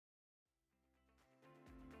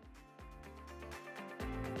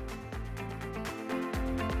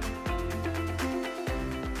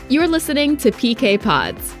You're listening to PK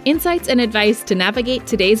Pods, insights and advice to navigate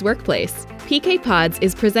today's workplace. PK Pods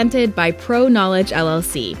is presented by Pro Knowledge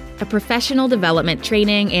LLC, a professional development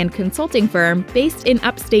training and consulting firm based in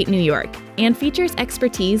upstate New York, and features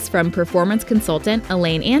expertise from performance consultant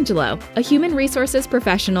Elaine Angelo, a human resources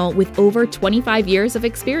professional with over 25 years of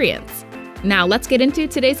experience. Now let's get into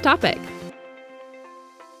today's topic.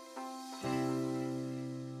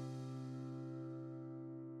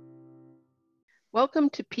 Welcome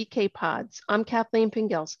to PK Pods. I'm Kathleen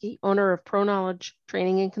Pingelski, owner of Pro Knowledge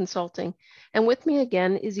Training and Consulting, and with me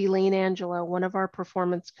again is Elaine Angelo, one of our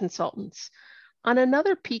performance consultants. On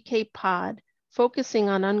another PK Pod, focusing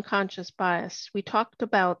on unconscious bias, we talked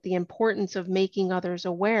about the importance of making others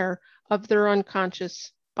aware of their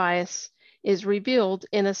unconscious bias is revealed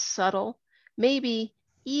in a subtle, maybe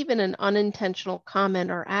even an unintentional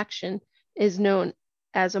comment or action is known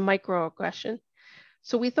as a microaggression.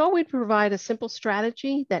 So we thought we'd provide a simple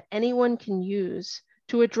strategy that anyone can use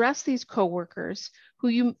to address these coworkers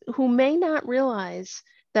who may not realize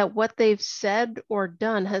that what they've said or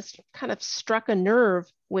done has kind of struck a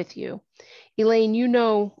nerve with you. Elaine, you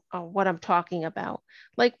know what I'm talking about.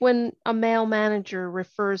 Like when a male manager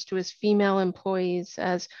refers to his female employees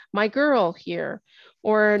as my girl here,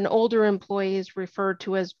 or an older employee is referred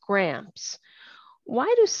to as Gramps.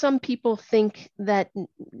 Why do some people think that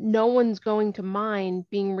no one's going to mind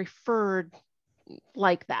being referred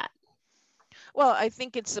like that? Well, I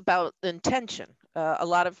think it's about intention. A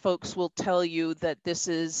lot of folks will tell you that this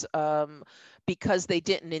is because they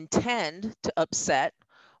didn't intend to upset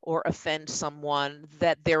or offend someone,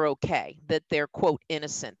 that they're okay, that they're, quote,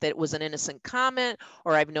 innocent, that it was an innocent comment,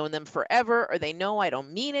 or I've known them forever, or they know I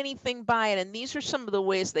don't mean anything by it. And these are some of the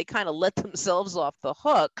ways they kind of let themselves off the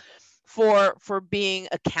hook for being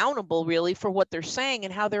accountable really for what they're saying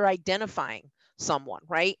and how they're identifying someone,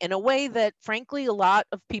 right? In a way that frankly a lot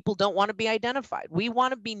of people don't want to be identified. We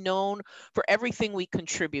want to be known for everything we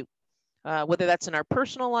contribute, whether that's in our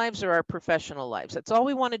personal lives or our professional lives. That's all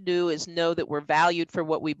we want to do, is know that we're valued for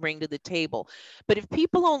what we bring to the table. But if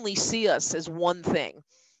people only see us as one thing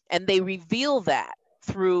and they reveal that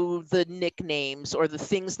through the nicknames or the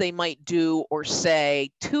things they might do or say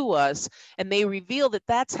to us, and they reveal that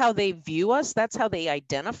that's how they view us, that's how they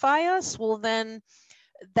identify us, well, then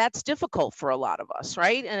that's difficult for a lot of us,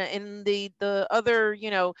 right? And in the other,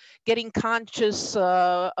 getting conscious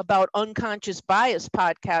about unconscious bias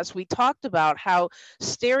podcast, we talked about how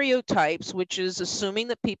stereotypes, which is assuming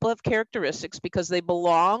that people have characteristics because they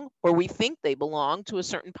belong, or we think they belong, to a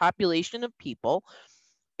certain population of people,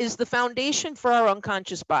 is the foundation for our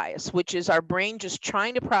unconscious bias, which is our brain just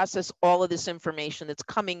trying to process all of this information that's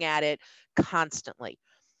coming at it constantly.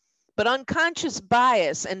 But unconscious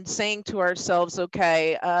bias and saying to ourselves,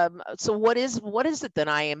 okay, so what is it that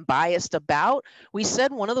I am biased about? We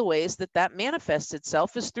said one of the ways that manifests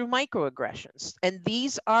itself is through microaggressions. And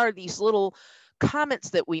these are these little comments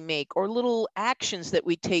that we make or little actions that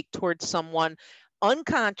we take towards someone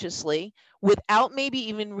unconsciously without maybe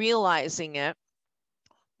even realizing it.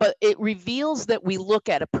 But it reveals that we look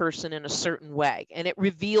at a person in a certain way, and it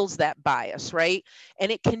reveals that bias, right?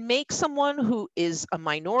 And it can make someone who is a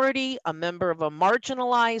minority, a member of a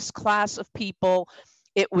marginalized class of people,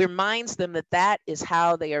 it reminds them that that is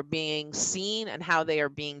how they are being seen and how they are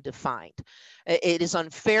being defined. It is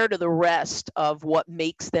unfair to the rest of what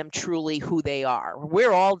makes them truly who they are.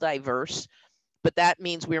 We're all diverse, but that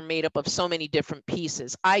means we're made up of so many different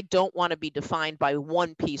pieces. I don't want to be defined by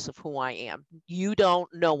one piece of who I am. You don't,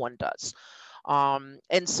 no one does.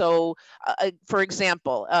 And so, for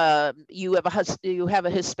example, you have a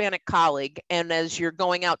Hispanic colleague, and as you're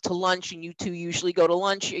going out to lunch, and you two usually go to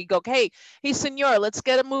lunch, you go, hey, senor, let's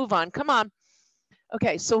get a move on. Come on.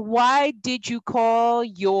 Okay, so why did you call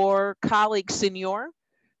your colleague senor?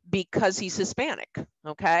 Because he's Hispanic,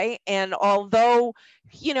 okay? And although,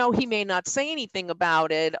 he may not say anything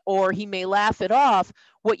about it, or he may laugh it off,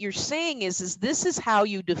 what you're saying is this is how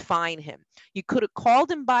you define him. You could have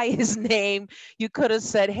called him by his name. You could have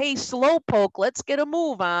said, hey, slowpoke, let's get a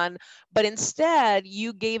move on. But instead,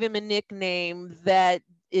 you gave him a nickname that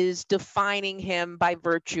is defining him by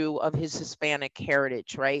virtue of his Hispanic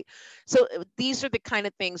heritage, right? So these are the kind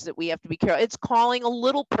of things that we have to be careful. It's calling a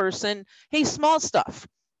little person, hey, small stuff.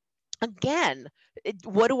 Again,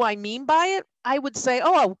 what do I mean by it? I would say,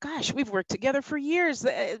 oh, gosh, we've worked together for years.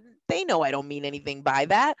 They know I don't mean anything by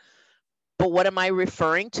that. But what am I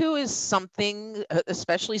referring to is something,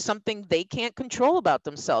 especially something they can't control about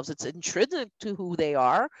themselves. It's intrinsic to who they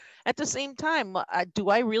are. At the same time, do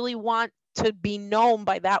I really want to be known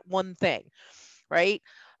by that one thing, right?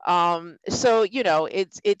 So, you know,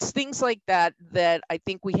 it's things like that that I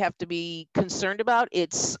think we have to be concerned about.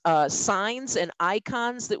 It's signs and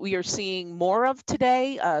icons that we are seeing more of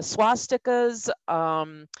today, swastikas,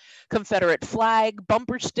 Confederate flag,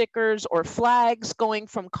 bumper stickers, or flags going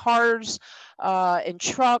from cars and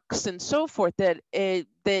trucks and so forth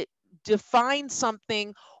that define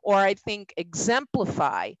something, or I think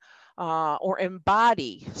exemplify or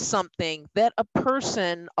embody something that a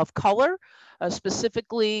person of color,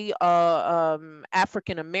 specifically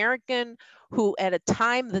African American, who at a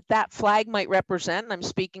time that that flag might represent, and I'm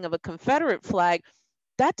speaking of a Confederate flag,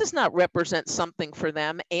 that does not represent something for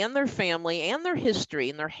them and their family and their history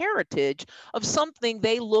and their heritage of something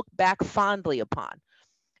they look back fondly upon.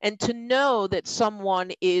 And to know that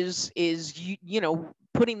someone is you know,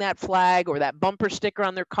 putting that flag or that bumper sticker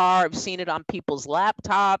on their car, I've seen it on people's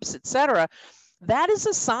laptops, etc., that is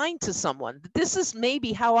a sign to someone. This is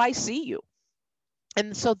maybe how I see you.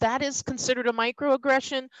 And so that is considered a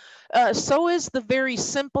microaggression. So is the very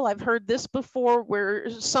simple, I've heard this before, where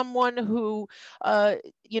someone who,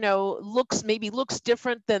 you know, looks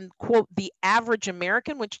different than, quote, the average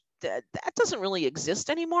American, which that doesn't really exist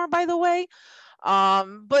anymore, by the way.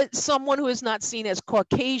 But someone who is not seen as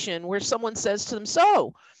Caucasian, where someone says to them,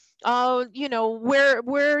 so, you know, where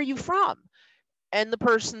are you from? And the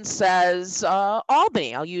person says,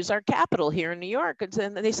 Albany. I'll use our capital here in New York.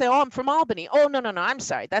 And they say, oh, I'm from Albany. Oh, no, I'm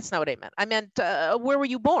sorry. That's not what I meant. I meant, where were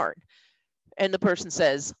you born? And the person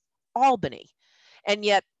says, Albany. And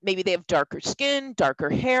yet maybe they have darker skin, darker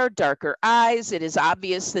hair, darker eyes. It is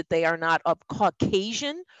obvious that they are not of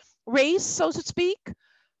Caucasian race, so to speak.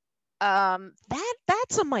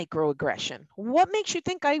 That's a microaggression. What makes you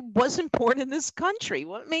think I wasn't born in this country?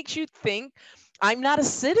 What makes you think I'm not a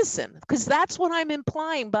citizen? Because that's what I'm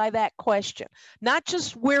implying by that question. Not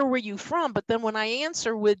just where were you from, but then when I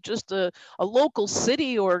answer with just a local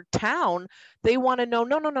city or town, they want to know,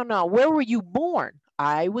 no. Where were you born?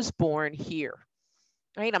 I was born here.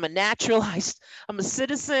 Right? I'm a naturalized, I'm a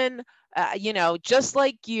citizen, you know, just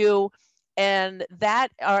like you. And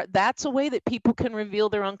that's a way that people can reveal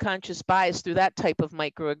their unconscious bias through that type of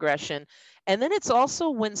microaggression. And then it's also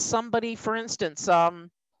when somebody, for instance,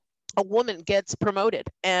 a woman gets promoted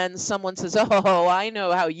and someone says, oh, I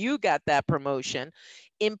know how you got that promotion,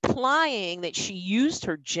 implying that she used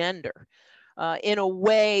her gender in a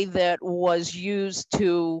way that was used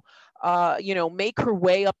to you know, make her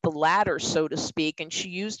way up the ladder, so to speak. And she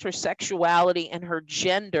used her sexuality and her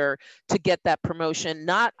gender to get that promotion,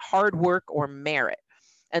 not hard work or merit.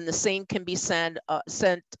 And the same can be sent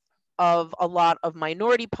of a lot of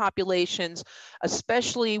minority populations,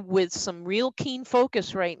 especially with some real keen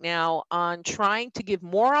focus right now on trying to give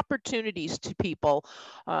more opportunities to people,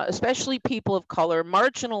 especially people of color,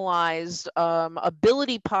 marginalized,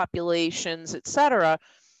 ability populations, etc.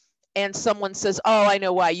 And someone says, oh, I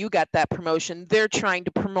know why you got that promotion. They're trying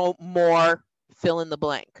to promote more, fill in the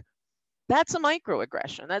blank. That's a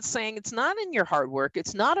microaggression. That's saying it's not in your hard work.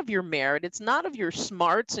 It's not of your merit. It's not of your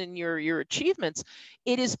smarts and your achievements.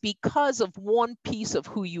 It is because of one piece of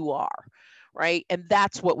who you are, right? And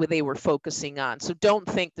that's what they were focusing on. So don't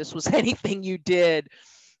think this was anything you did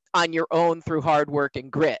on your own through hard work and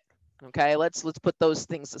grit. Okay, let's put those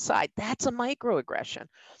things aside. That's a microaggression.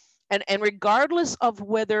 And regardless of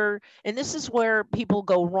whether, and this is where people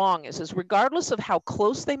go wrong, is regardless of how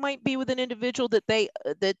close they might be with an individual that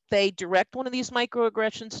they direct one of these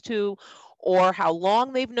microaggressions to, or how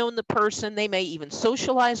long they've known the person, they may even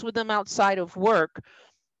socialize with them outside of work,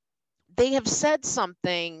 they have said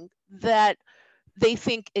something that they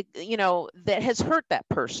think, you know, that has hurt that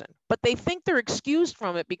person, but they think they're excused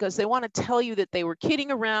from it because they want to tell you that they were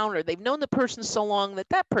kidding around, or they've known the person so long that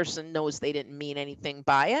that person knows they didn't mean anything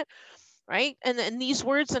by it, right? And these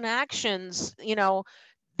words and actions, you know,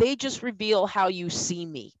 they just reveal how you see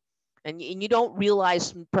me. And you don't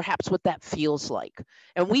realize perhaps what that feels like.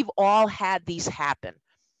 And we've all had these happen.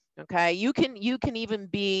 Okay, you can even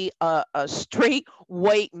be a straight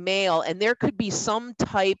white male, and there could be some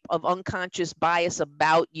type of unconscious bias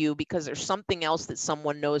about you because there's something else that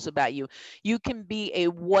someone knows about you. You can be a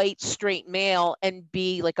white straight male and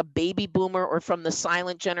be like a baby boomer or from the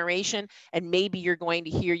silent generation, and maybe you're going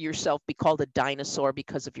to hear yourself be called a dinosaur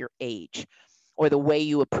because of your age or the way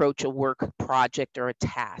you approach a work project or a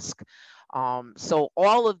task. So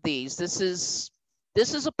all of these, this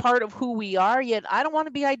is a part of who we are, yet I don't want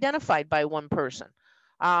to be identified by one person.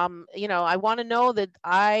 You know, I want to know that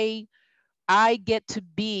I get to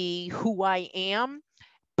be who I am,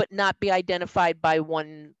 but not be identified by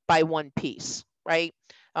one piece, right?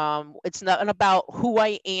 It's not about who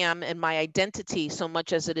I am and my identity so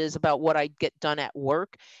much as it is about what I get done at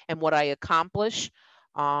work and what I accomplish.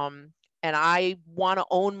 And I want to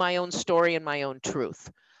own my own story and my own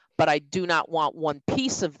truth, but I do not want one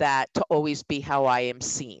piece of that to always be how I am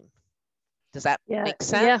seen. Does that make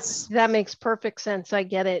sense? Yes, that makes perfect sense. I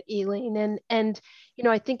get it, Elaine. And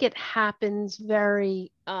I think it happens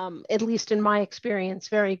very, at least in my experience,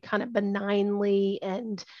 very kind of benignly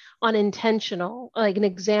and unintentional. Like an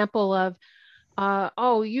example of,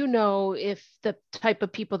 if the type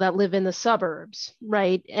of people that live in the suburbs,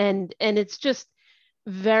 right? And it's just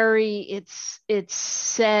it's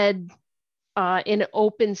said in an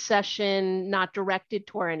open session, not directed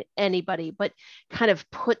toward anybody, but kind of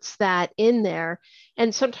puts that in there.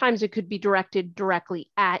 And sometimes it could be directed directly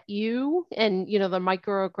at you, and the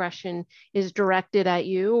microaggression is directed at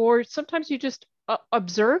you, or sometimes you just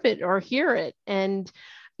observe it or hear it, and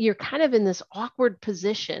you're kind of in this awkward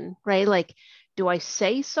position, right? Like, do I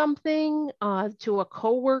say something to a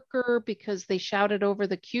coworker because they shouted over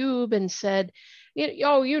the cube and said,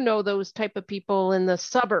 those type of people in the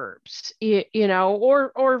suburbs,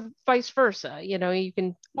 or vice versa, you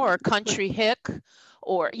can, or a country hick,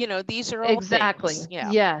 or these are all exactly things.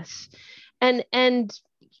 Yeah. Yes. And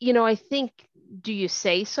I think, do you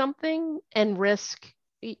say something and risk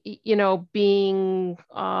being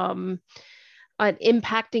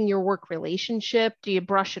impacting your work relationship? Do you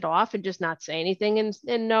brush it off and just not say anything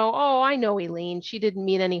and know, oh, I know Elaine, she didn't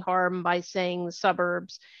mean any harm by saying the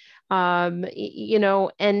suburbs?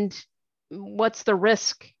 And what's the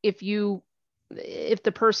risk if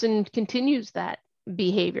the person continues that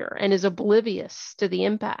behavior and is oblivious to the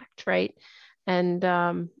impact, right? And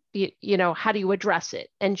how do you address it,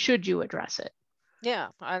 and should you address it? Yeah,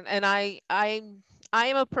 and I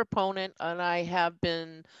am a proponent, and I have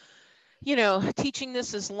been teaching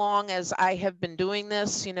this as long as I have been doing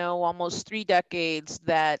this, almost 3 decades,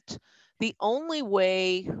 that the only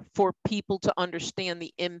way for people to understand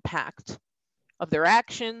the impact of their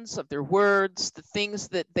actions, of their words, the things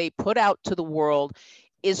that they put out to the world,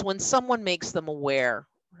 is when someone makes them aware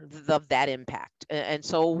of that impact. And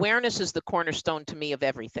so awareness is the cornerstone to me of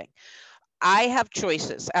everything. I have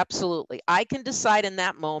choices, absolutely. I can decide in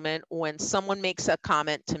that moment when someone makes a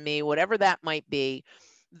comment to me, whatever that might be,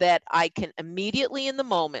 that I can immediately in the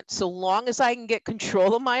moment, so long as I can get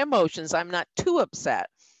control of my emotions, I'm not too upset,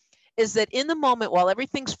 is that in the moment while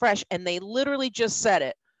everything's fresh and they literally just said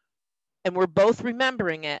it and we're both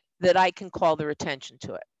remembering it, that I can call their attention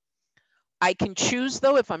to it. I can choose,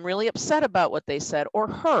 though, if I'm really upset about what they said or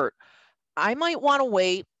hurt, I might want to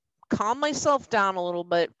wait, calm myself down a little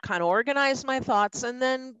bit, kind of organize my thoughts, and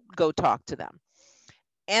then go talk to them.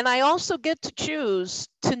 And I also get to choose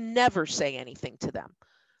to never say anything to them.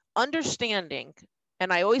 Understanding,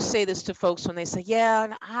 and I always say this to folks when they say,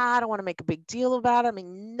 yeah, I don't want to make a big deal about it. I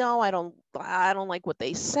mean, no, I don't like what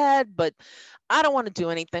they said, but I don't want to do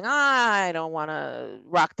anything. I don't want to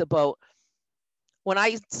rock the boat. When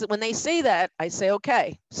they say that, I say,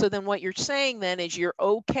 okay. So then what you're saying then is you're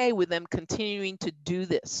okay with them continuing to do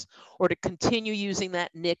this, or to continue using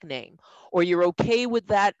that nickname, or you're okay with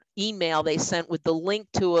that email they sent with the link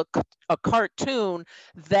to a cartoon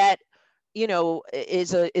that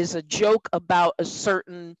is a joke about a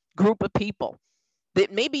certain group of people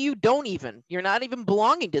that maybe you're not even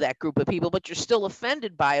belonging to that group of people, but you're still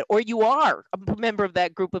offended by it, or you are a member of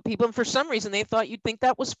that group of people, and for some reason they thought you'd think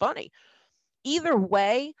that was funny. Either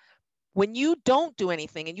way, when you don't do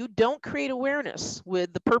anything and you don't create awareness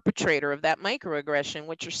with the perpetrator of that microaggression,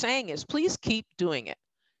 what you're saying is, please keep doing it.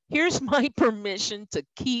 Here's my permission to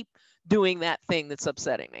keep doing that thing that's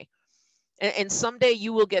upsetting me. And someday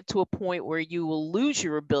you will get to a point where you will lose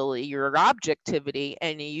your ability, your objectivity,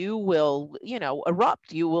 and you will,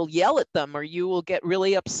 erupt. You will yell at them, or you will get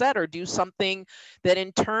really upset, or do something that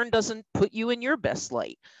in turn doesn't put you in your best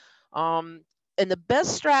light. And the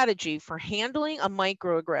best strategy for handling a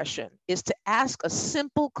microaggression is to ask a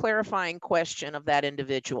simple clarifying question of that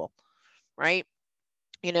individual, right?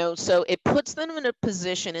 So it puts them in a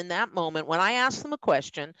position in that moment when I ask them a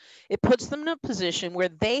question, it puts them in a position where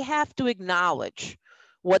they have to acknowledge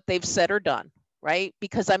what they've said or done, right?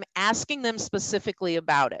 Because I'm asking them specifically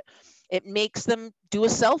about it. It makes them do a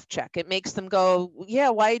self-check. It makes them go, yeah,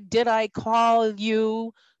 why did I call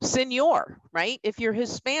you senor, right? If you're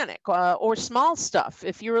Hispanic, or small stuff,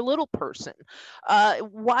 if you're a little person.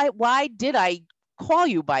 Why did I call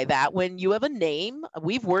you by that when you have a name?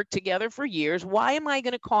 We've worked together for years. Why am I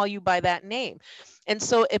going to call you by that name? And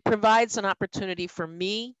so it provides an opportunity for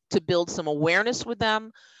me to build some awareness with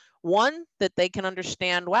them. One, that they can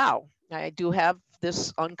understand, wow, I do have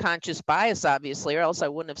this unconscious bias, obviously, or else I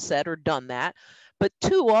wouldn't have said or done that. But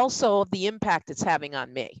two, also the impact it's having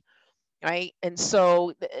on me. right? And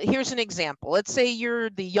so here's an example. Let's say you're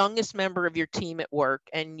the youngest member of your team at work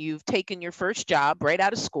and you've taken your first job right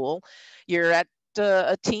out of school. You're at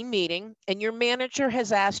a team meeting and your manager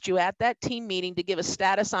has asked you at that team meeting to give a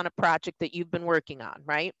status on a project that you've been working on,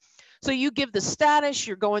 right? So you give the status,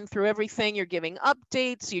 you're going through everything, you're giving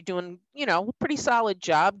updates, you're doing, a pretty solid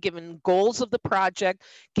job, giving goals of the project,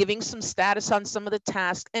 giving some status on some of the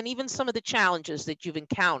tasks and even some of the challenges that you've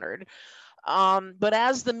encountered. But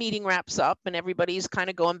as the meeting wraps up and everybody's kind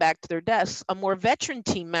of going back to their desks, a more veteran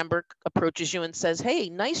team member approaches you and says, "Hey,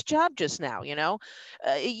 nice job just now,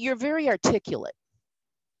 you're very articulate."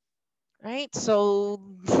 Right? So,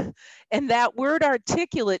 and that word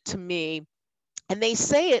articulate to me, and they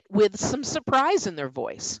say it with some surprise in their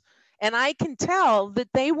voice. And I can tell that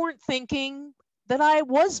they weren't thinking that I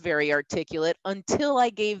was very articulate until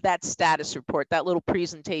I gave that status report, that little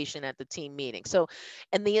presentation at the team meeting. So,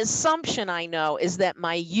 and the assumption I know is that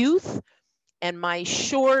my youth and my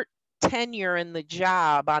short tenure in the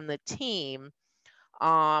job on the team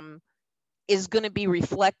is going to be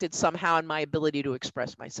reflected somehow in my ability to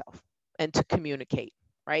express myself and to communicate,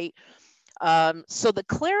 right? So the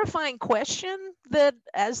clarifying question that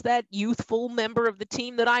as that youthful member of the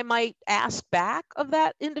team that I might ask back of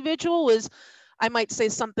that individual is, I might say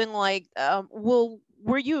something like, well,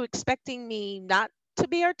 were you expecting me not to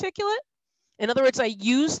be articulate? In other words, I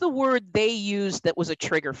use the word they used that was a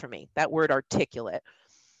trigger for me, that word articulate.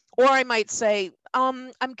 Or I might say,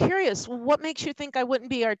 I'm curious, what makes you think I wouldn't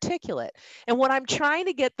be articulate? And what I'm trying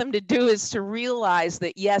to get them to do is to realize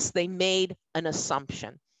that, yes, they made an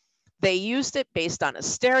assumption. They used it based on a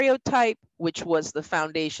stereotype, which was the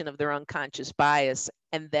foundation of their unconscious bias.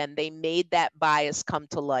 And then they made that bias come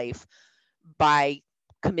to life by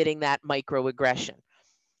committing that microaggression.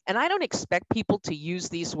 And I don't expect people to use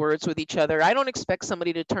these words with each other. I don't expect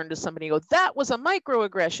somebody to turn to somebody and go, that was a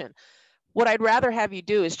microaggression. What I'd rather have you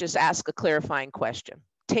do is just ask a clarifying question.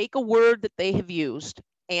 Take a word that they have used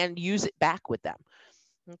and use it back with them.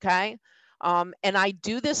 Okay. And I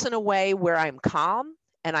do this in a way where I'm calm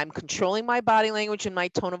and I'm controlling my body language and my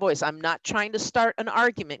tone of voice. I'm not trying to start an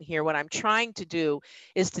argument here. What I'm trying to do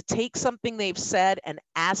is to take something they've said and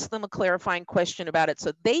ask them a clarifying question about it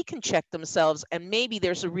so they can check themselves and maybe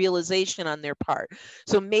there's a realization on their part.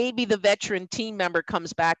 So maybe the veteran team member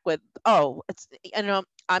comes back with, oh,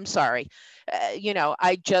 I'm sorry. You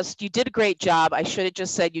did a great job. I should have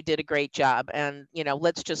just said you did a great job. And,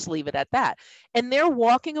 let's just leave it at that. And they're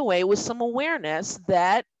walking away with some awareness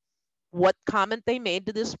that what comment they made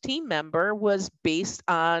to this team member was based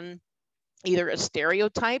on either a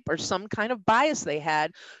stereotype or some kind of bias they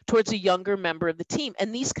had towards a younger member of the team.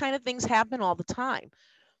 And these kind of things happen all the time,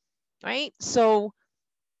 right? So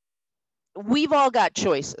we've all got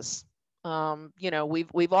choices.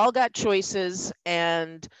 We've all got choices,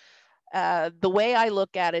 and the way I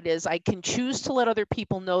look at it is I can choose to let other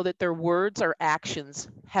people know that their words or actions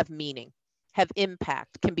have meaning, have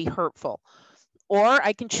impact, can be hurtful. Or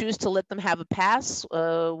I can choose to let them have a pass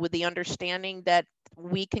with the understanding that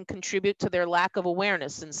we can contribute to their lack of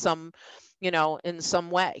awareness in some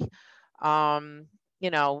way.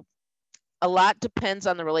 A lot depends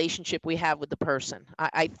on the relationship we have with the person.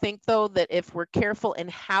 I think, though, that if we're careful in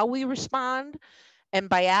how we respond, and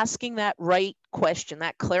by asking that right question,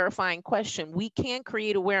 that clarifying question, we can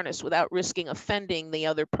create awareness without risking offending the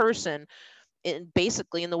other person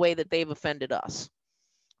basically in the way that they've offended us.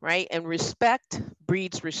 Right? And respect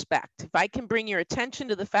breeds respect. If I can bring your attention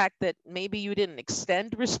to the fact that maybe you didn't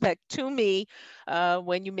extend respect to me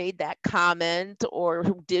when you made that comment or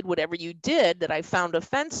did whatever you did that I found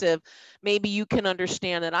offensive, maybe you can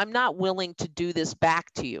understand that I'm not willing to do this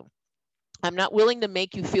back to you. I'm not willing to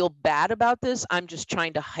make you feel bad about this. I'm just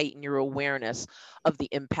trying to heighten your awareness of the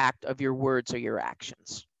impact of your words or your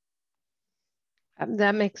actions.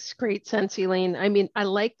 That makes great sense, Elaine. I mean, I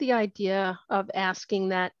like the idea of asking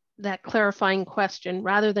that clarifying question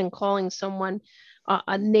rather than calling someone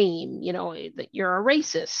a name, that you're a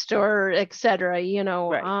racist or et cetera,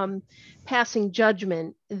 right. Passing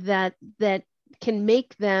judgment that can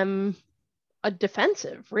make them a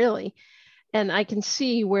defensive, really. And I can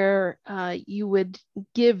see where you would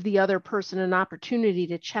give the other person an opportunity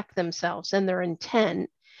to check themselves and their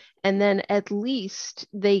intent. And then at least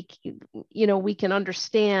we can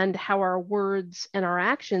understand how our words and our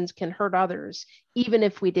actions can hurt others, even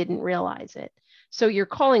if we didn't realize it. So you're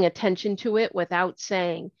calling attention to it without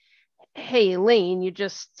saying, hey, Elaine, you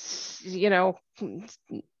just,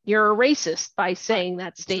 you're a racist by saying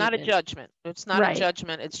that statement. It's not a judgment. It's not Right. a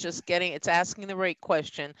judgment. It's just it's asking the right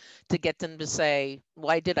question to get them to say,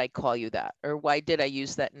 why did I call you that? Or why did I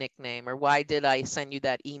use that nickname? Or why did I send you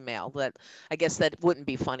that email? That, I guess that wouldn't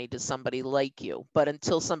be funny to somebody like you. But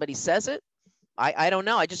until somebody says it, I don't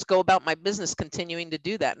know. I just go about my business continuing to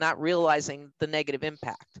do that, not realizing the negative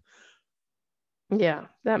impact. Yeah,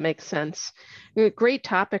 that makes sense. Great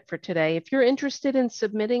topic for today. If you're interested in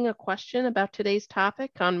submitting a question about today's topic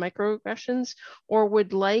on microaggressions, or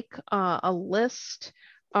would like a list,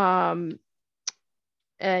 you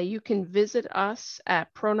can visit us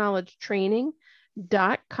at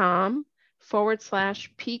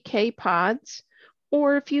pronowledgetraining.com/PKPods.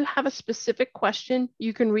 Or if you have a specific question,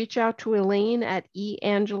 you can reach out to Elaine at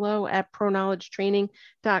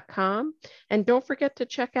eangelo@pronowledgetraining.com. And don't forget to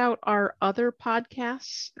check out our other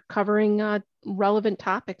podcasts covering relevant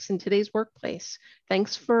topics in today's workplace.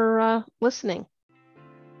 Thanks for listening.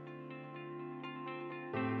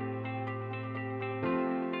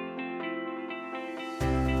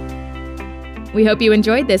 We hope you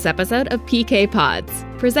enjoyed this episode of PK Pods,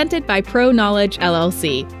 presented by Pro Knowledge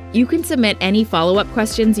LLC. You can submit any follow-up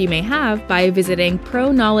questions you may have by visiting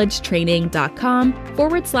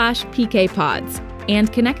pronowledgetraining.com/PK Pods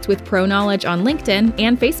and connect with Pro Knowledge on LinkedIn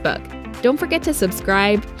and Facebook. Don't forget to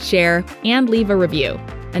subscribe, share, and leave a review.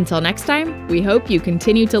 Until next time, we hope you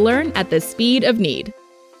continue to learn at the speed of need.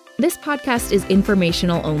 This podcast is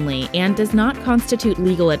informational only and does not constitute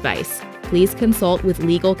legal advice. Please consult with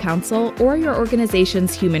legal counsel or your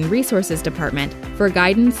organization's human resources department for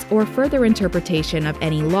guidance or further interpretation of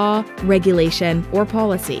any law, regulation, or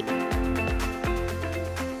policy.